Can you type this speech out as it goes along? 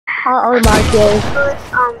I like it.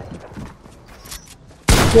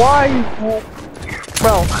 Why?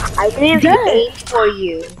 Bro, I didn't even aim for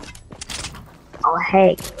you. Oh,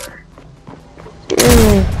 hey.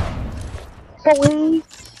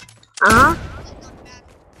 Please.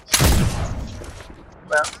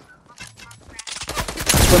 Bro.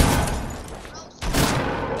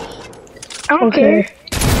 Okay.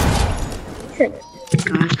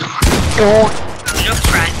 Don't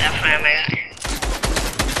cry that for my guy.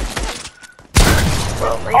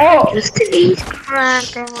 Bro, my friend used to be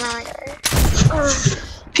crying.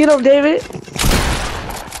 Get up, David.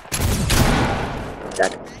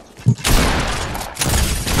 Got it.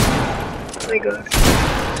 Oh my god.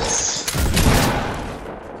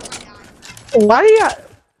 Why do you got...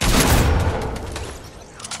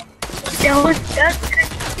 That's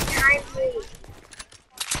behind me.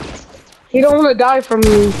 He don't want to die from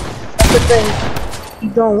me. That's the thing. He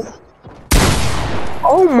don't.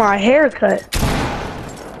 Oh, my haircut.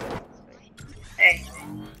 Hey.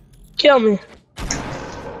 Kill me.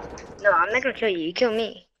 No, I'm not gonna kill you. You kill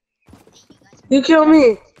me. You kill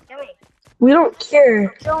me. Kill me. We don't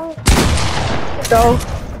care. Don't. So.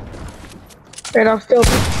 And I'm still...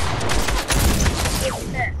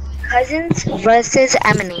 Cousins versus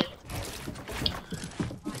Emily.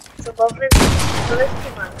 So both of us.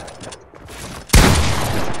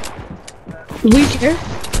 We care?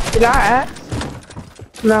 Did I ask?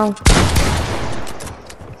 No.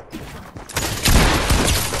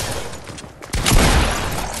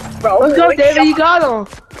 Bro, Let's go, David. You got him.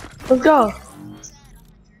 Let's go.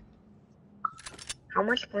 How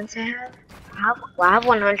much points I have? I have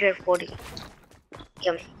 140.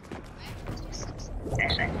 Kill me.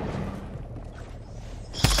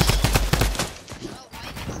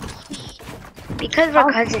 Because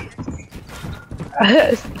we're cousins.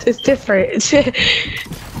 It's different. I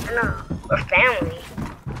know. We're family.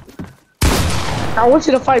 I want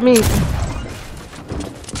you to fight me.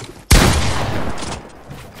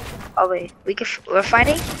 Oh wait, we're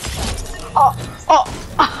fighting?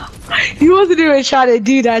 You wasn't even trying to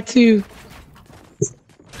do that too.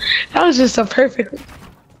 That was just a perfect.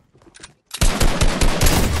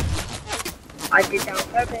 I did that on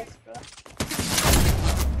purpose, bro.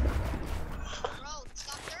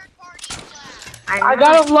 I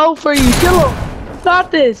got him low for you. Kill him.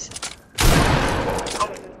 Got this.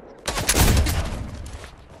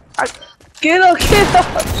 Get him.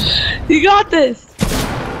 You got this.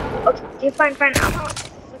 Okay, fine. I'm on.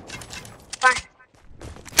 Fine.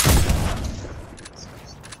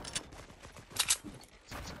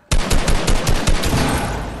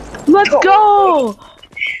 Let's go.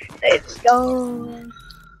 Let's go.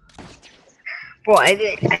 Bro, I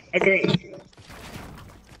didn't.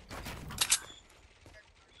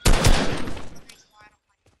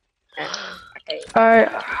 Alright.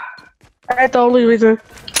 That's the only reason.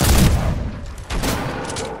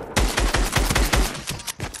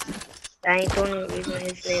 That ain't the only reason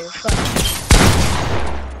his name is fuck.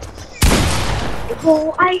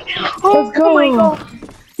 Oh Let's go. My god.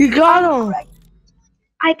 You got him.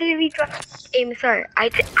 I didn't even try to aim, sorry.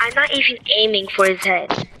 I'm not even aiming for his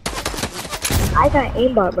head. I got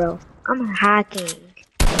aimbot, bro. I'm hacking.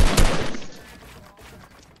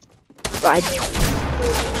 Bro,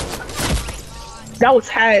 That was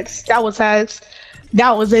hacks. That was hacks.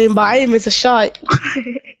 That was aimbot. I didn't miss a shot.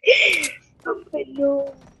 Oh my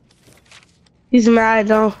god. He's mad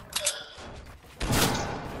though.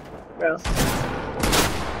 Bro.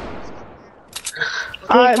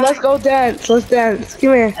 Alright, let's go dance. Let's dance.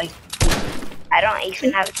 Come here. I don't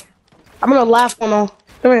even have. I'm gonna laugh on him.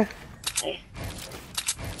 Come here. Okay.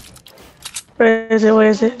 Where is it? Where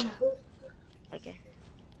is it? Okay.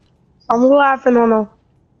 I'm laughing on him.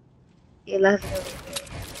 You left me.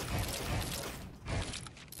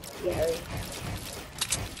 Yeah.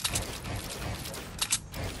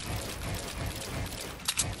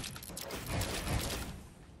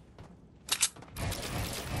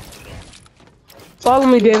 Follow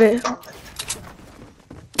me, David.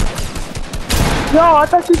 No, I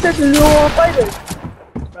thought you said you don't want to fight it.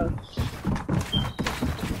 Bro.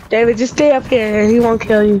 David, just stay up here and he won't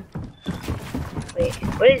kill you. Wait,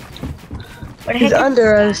 what is? What He's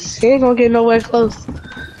under us. He ain't gonna get nowhere close.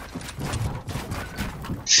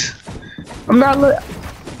 I'm not look.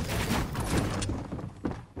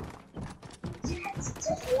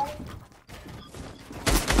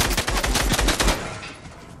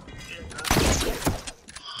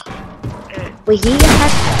 Wait, he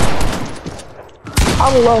has.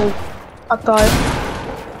 I'm low. I thought.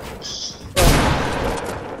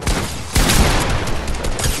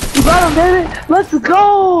 You got him, David. Let's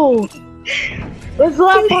go. Let's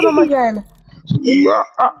laugh on him again.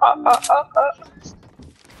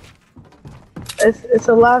 It's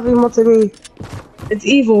a live emote to me. It's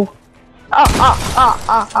evil.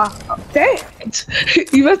 Damn!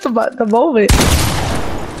 You messed about the moment.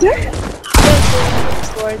 Damn!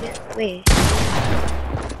 Wait.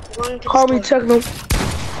 Call me Chuck no.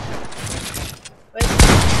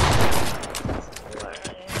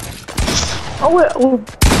 Oh wait.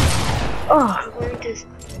 Oh.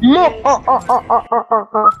 More.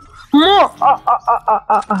 More.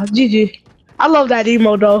 GG. I love that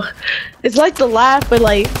emo though. It's like the laugh, but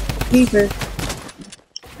like deeper.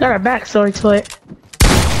 Got a backstory to it.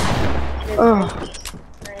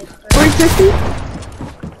 360?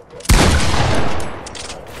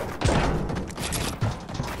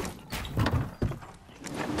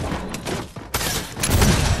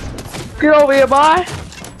 Get over here, boy.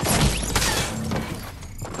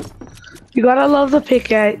 You gotta love the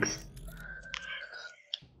pickaxe.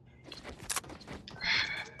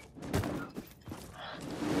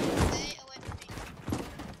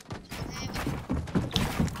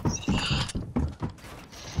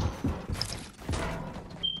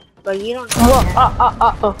 But you don't know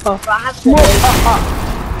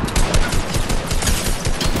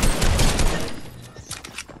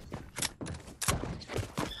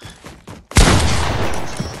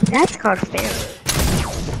That's called family.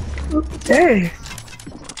 Dang.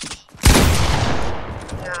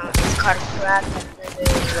 No, it's called crack at the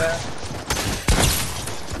world.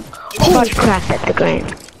 It's called crack at the game.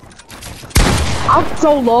 I'm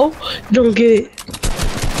so low, you don't get it.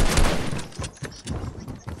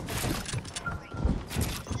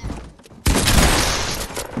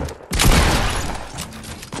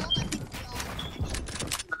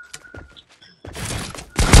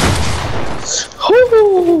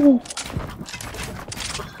 Ooh.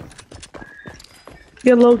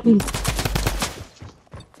 You're low-key.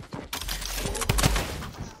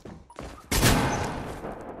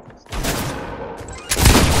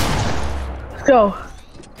 Let's go.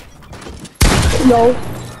 No.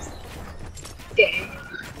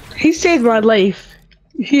 He saved my life.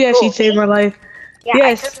 He actually saved my life. Yeah,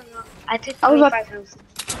 yes. I took 25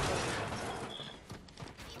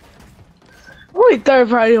 Only third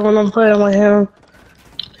party when I'm playing with him.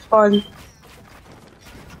 It's fun.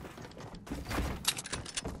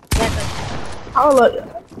 Oh look,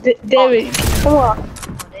 David, come on.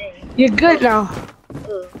 You're good now.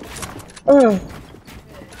 I'm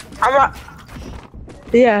not.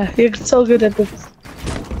 Yeah, you're so good at this.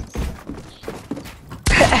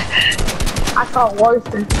 I thought worse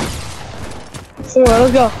than. Come on,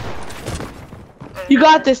 let's go. You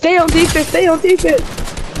got this. Stay on defense. Stay on defense.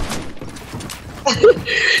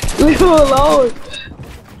 Leave him alone.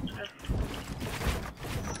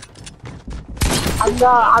 I'm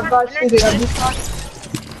not shooting. I'm just talking.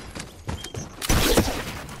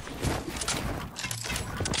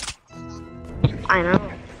 I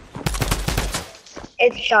know.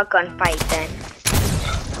 It's shotgun fight then.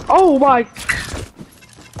 Oh my.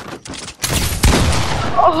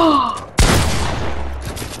 Oh.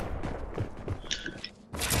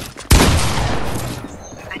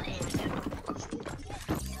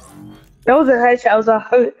 That was a headshot. I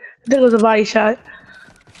think it was a body shot.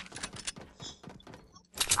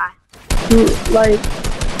 Why? Like,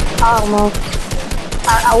 I don't know.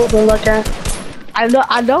 I wasn't looking. I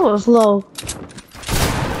know it was low.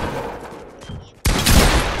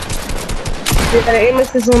 Yeah, the aim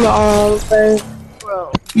assist on the thing.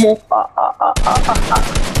 Bro.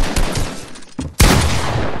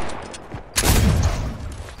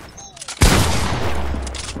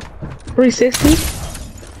 360?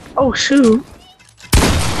 Oh shoot.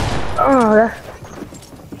 Oh, that.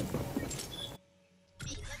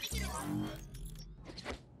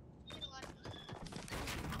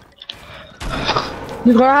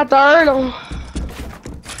 You're gonna have to earn them.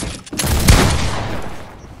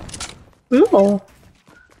 No.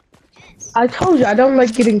 I told you I don't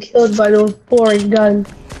like getting killed by those boring guns.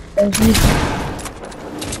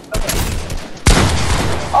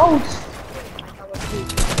 Oh.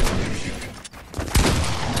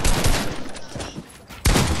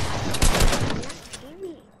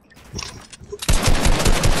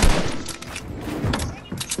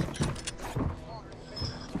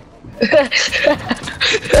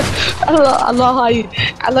 I love how you.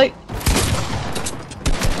 I like.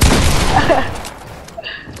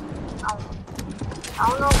 I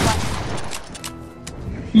don't know what.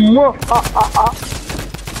 More.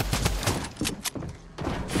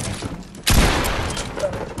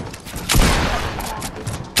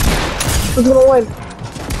 Who's gonna win?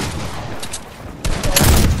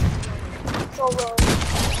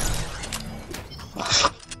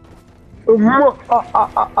 What do you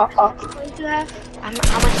have? How much?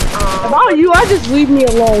 If I were you, I just leave me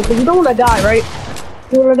alone, because you don't want to die, right?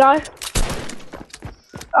 You want to die?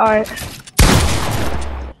 Alright.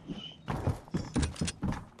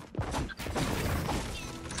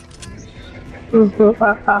 It is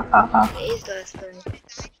the thing.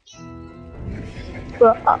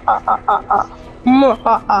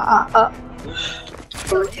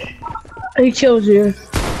 He killed you.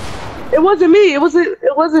 It wasn't me. It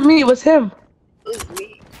wasn't me. It was him. It was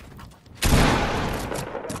me.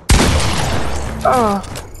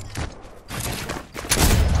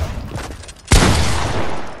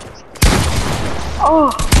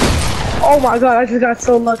 Oh my god, I just got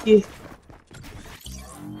so lucky.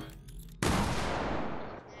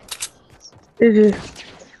 Did you?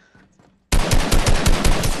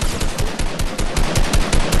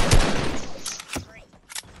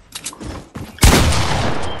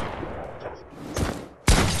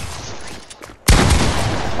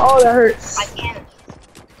 Oh, that hurts. I can't.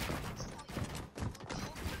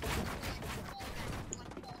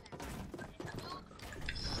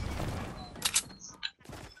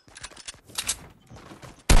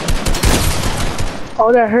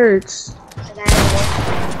 Oh, that hurts.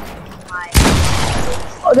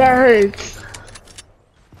 Oh, that hurts.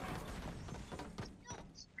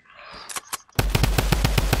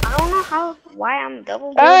 I don't know why I'm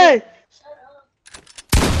double. Hey!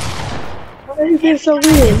 Why are you being so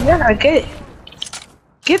weird? Yeah, get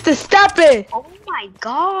the stepping! Oh my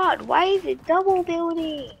god, why is it double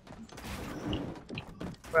building?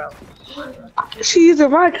 Bro. She using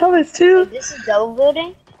my colors too. This is double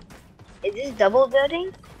building? Is this double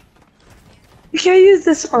building? You can't use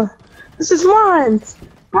this one. This is mine.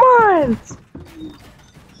 Mine.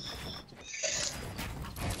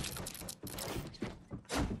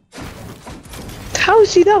 How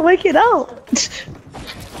is she not waking up?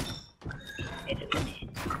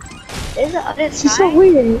 There's the other side. She's so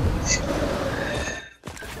weird.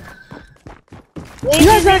 You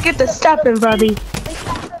guys gotta get the stepping, buddy.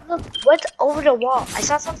 Look, what's over the wall? I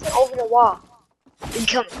saw something over the wall.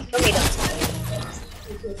 Kill me though. Get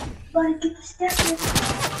the stepping.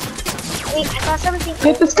 Wait, I saw something.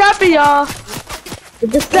 Get the stepping, y'all.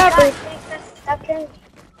 Get the stepping. Stop killing me.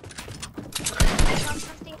 I saw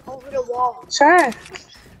something over the wall. Sure.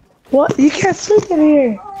 What? You can't sleep in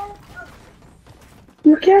here.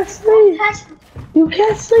 You can't sleep. You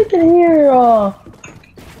can't sleep in here.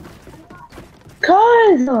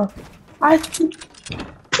 Cause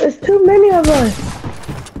there's too many of us.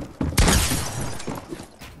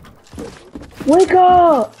 Wake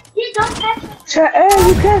up. Don't catch me. Hey,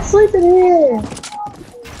 you can't sleep in here.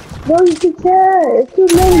 No, you can't. It's too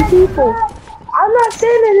many people. I'm not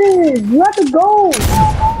saying it is. You have to go.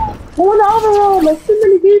 Go in the other room. There's too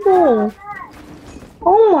many people.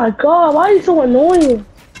 Oh my god, why are you so annoying?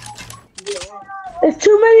 There's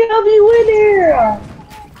too many of you in here.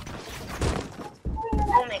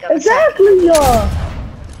 Oh my god. Exactly, y'all.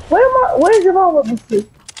 Where's your mom with me?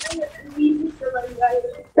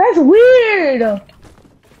 That's weird.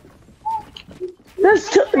 There's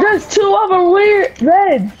two of them weird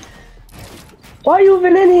red. Why are you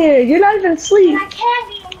even in here? You're not even asleep. I can't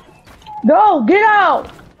be. Go, get out.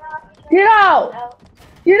 Get out.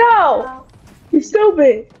 Get out. You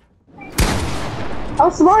stupid.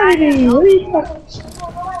 I'm smarter than you. What are you talking?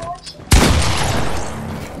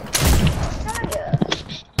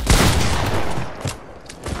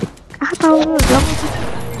 I thought it was double.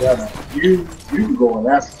 Yeah, you can go in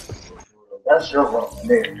that. That's your room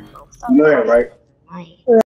there. You know that, right?